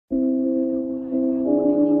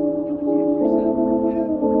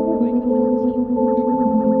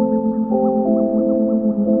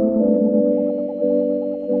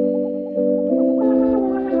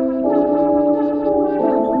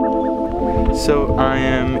So I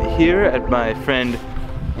am here at my friend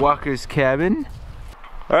Walker's cabin.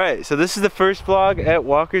 Alright, so this is the first vlog at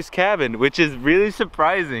Walker's cabin, which is really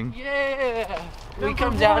surprising. Yeah! We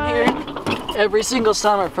come down here every single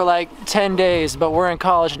summer for like 10 days, but we're in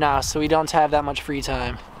college now, so we don't have that much free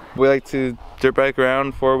time. We like to dirt bike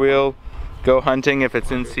around, four-wheel, go hunting if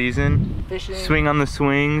it's in season, Fishing. Swing on the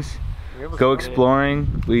swings, go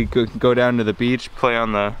exploring. We go down to the beach, play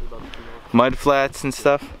on the mud flats and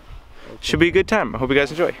stuff. Should be a good time. I hope you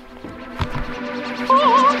guys enjoy.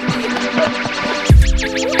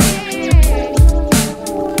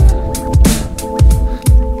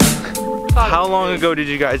 How long ago did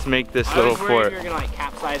you guys make this little fort? You were gonna like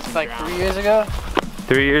capsize. It's like 3 years ago.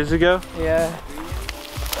 3 years ago? Yeah.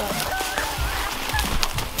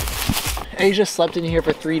 Asia slept in here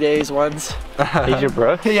for 3 days once. Asia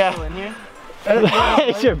Brooks? Yeah. Still in here?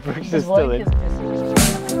 Asia Brooks is still in.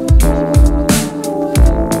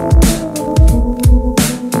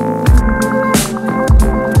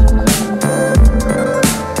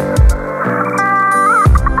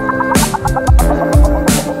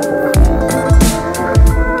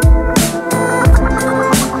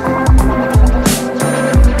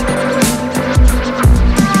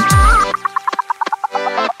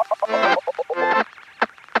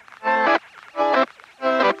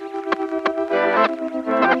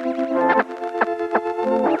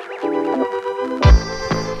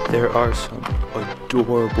 There are some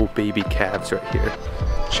adorable baby calves right here.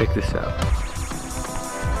 Check this out.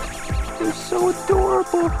 They're so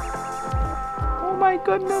adorable. Oh my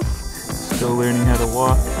goodness. Still learning how to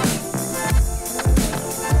walk.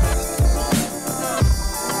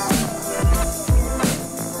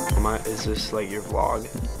 Is this like your vlog?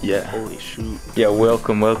 Yeah. Holy shoot. Yeah,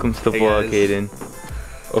 welcome to the Hey vlog, guys. Hayden.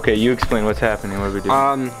 Okay, you explain what's happening. What are we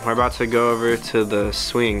doing? We're about to go over to the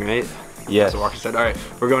swing, right? Yes. So Walker said, all right,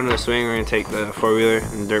 we're going to the swing. We're gonna take the four-wheeler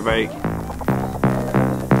and dirt bike.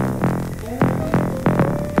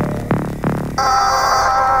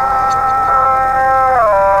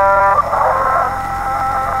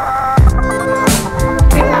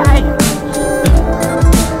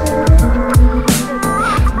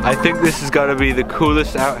 I think this has got to be the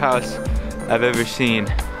coolest outhouse I've ever seen.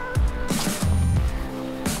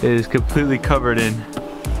 It is completely covered in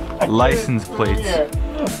license plates.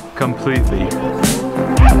 Completely.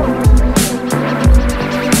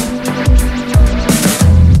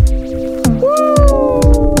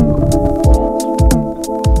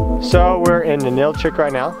 So we're in the nail chick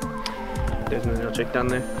right now. There's a little chick down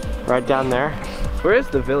there. Right down there. Where is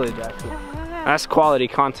the village actually? That's quality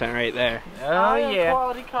content right there. Oh yeah.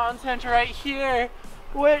 Quality content right here.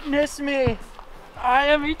 Witness me. I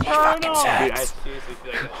am eternal. Dude, I seriously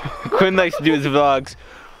feel like that. Quinn likes to do his vlogs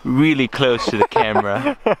really close to the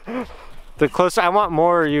camera. The closer, I want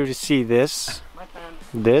more of you to see this.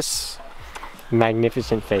 This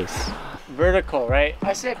magnificent face. Vertical, right?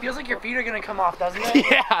 I say it feels like your feet are gonna come off, doesn't it?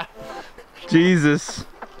 Yeah. Jesus.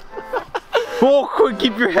 Oh, Quinn,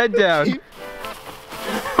 keep your head down.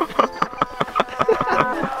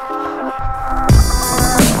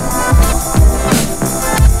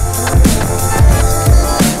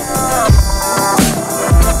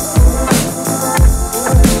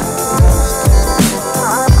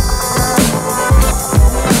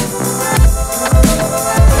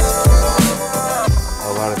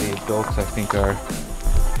 I think are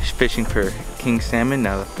fishing for king salmon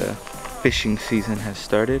now that the fishing season has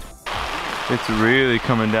started. It's really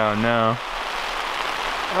coming down now.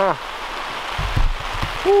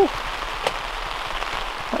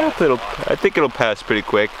 I think it'll pass pretty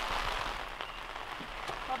quick.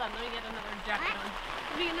 Hold on, let me get another jacket on.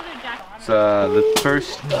 Let me get another jacket on. It's the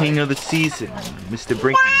first king of the season, Mr.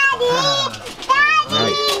 Brinking.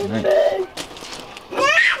 Nice, nice.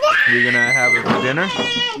 You're gonna have it for dinner?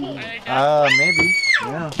 Maybe.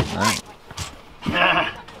 Yeah. Alright.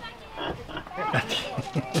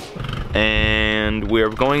 And we're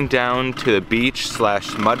going down to the beach /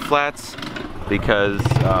 mud flats because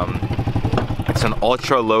it's an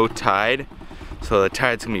ultra low tide, so the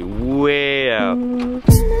tide's gonna be way out.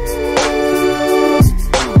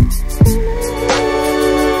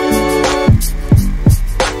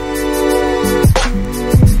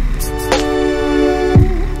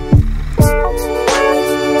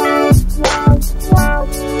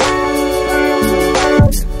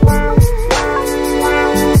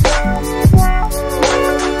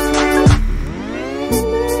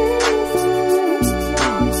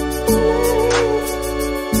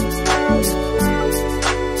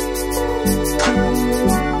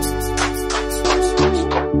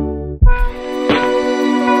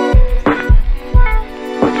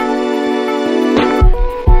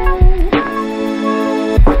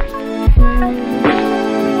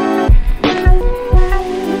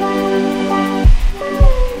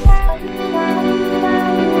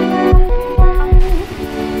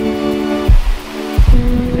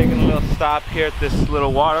 at this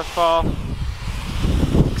little waterfall,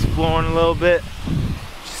 exploring a little bit,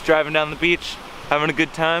 just driving down the beach, having a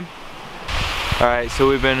good time. All right, so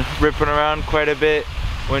we've been ripping around quite a bit,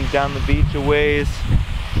 went down the beach a ways.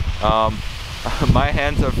 My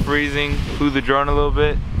hands are freezing, flew the drone a little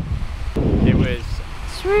bit. It was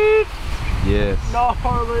sweet. Yes.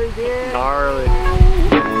 Gnarly, dude. Gnarly.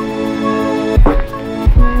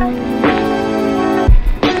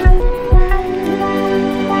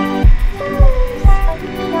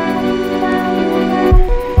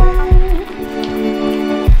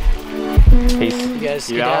 Peace. You guys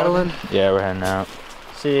skedaddling? Yeah, we're heading out.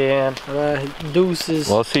 See ya. Deuces.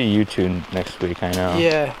 Well, I'll see you two next week, I know.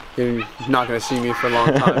 Yeah. You're not gonna see me for a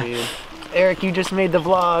long time, Ian. Eric, you just made the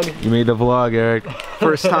vlog. You made the vlog, Eric.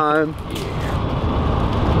 First time.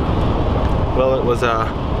 Well, it was a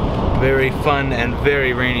very fun and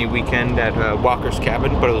very rainy weekend at Walker's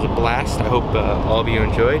Cabin, but it was a blast. I hope all of you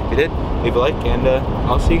enjoyed. If you did, leave a like, and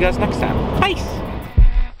I'll see you guys next time. Peace!